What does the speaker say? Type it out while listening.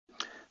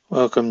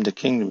Welcome to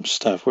Kingdom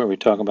Stuff, where we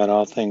talk about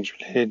all things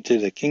related to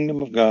the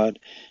kingdom of God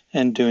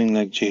and doing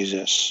like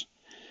Jesus.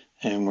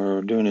 And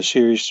we're doing a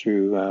series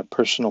through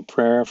personal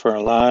prayer for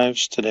our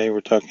lives. Today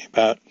we're talking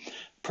about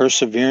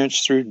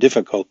perseverance through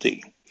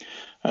difficulty.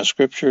 Our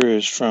scripture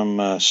is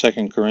from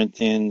 2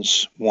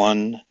 Corinthians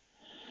 1,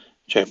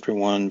 chapter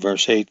 1,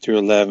 verse 8 through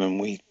 11.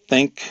 We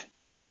think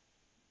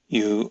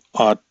you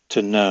ought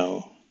to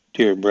know,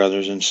 dear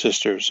brothers and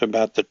sisters,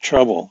 about the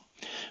trouble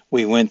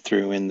we went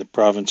through in the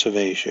province of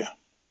Asia.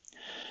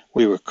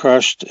 We were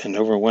crushed and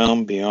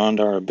overwhelmed beyond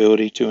our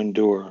ability to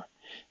endure,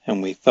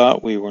 and we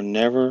thought we would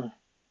never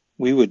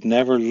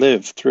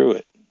live through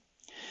it.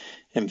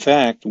 In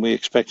fact, we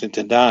expected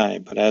to die,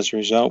 but as a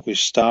result, we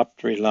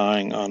stopped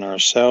relying on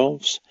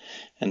ourselves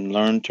and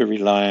learned to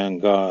rely on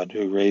God,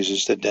 who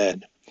raises the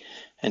dead.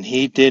 And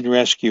He did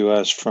rescue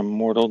us from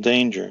mortal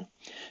danger,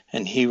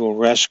 and He will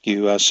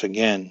rescue us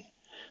again.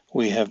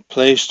 We have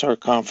placed our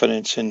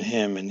confidence in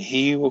Him, and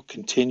He will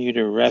continue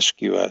to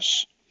rescue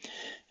us.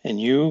 And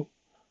you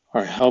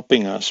are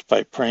helping us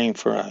by praying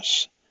for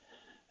us.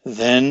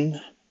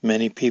 Then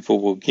many people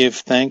will give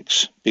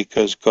thanks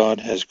because God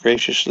has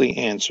graciously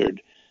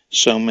answered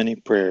so many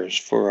prayers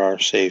for our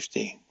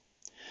safety.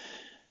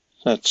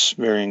 That's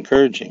very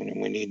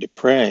encouraging. We need to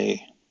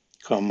pray.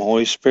 Come,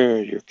 Holy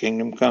Spirit, your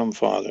kingdom come,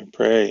 Father.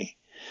 Pray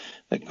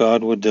that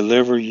God would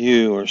deliver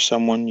you or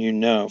someone you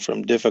know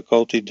from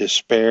difficulty,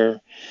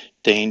 despair,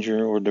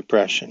 danger, or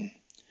depression.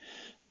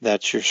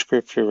 That's your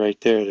scripture right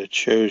there that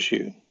shows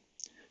you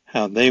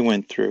how they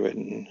went through it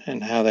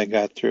and how they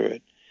got through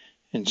it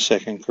in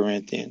 2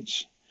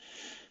 Corinthians.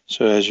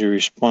 So as you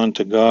respond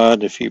to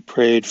God, if you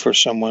prayed for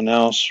someone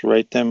else,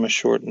 write them a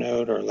short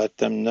note or let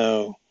them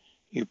know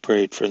you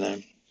prayed for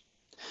them.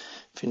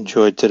 If you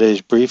enjoyed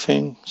today's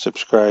briefing,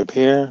 subscribe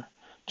here.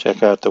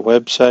 Check out the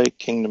website,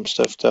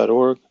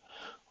 kingdomstuff.org,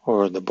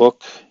 or the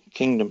book,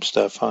 Kingdom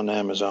Stuff, on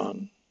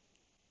Amazon.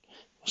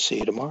 We'll see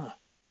you tomorrow.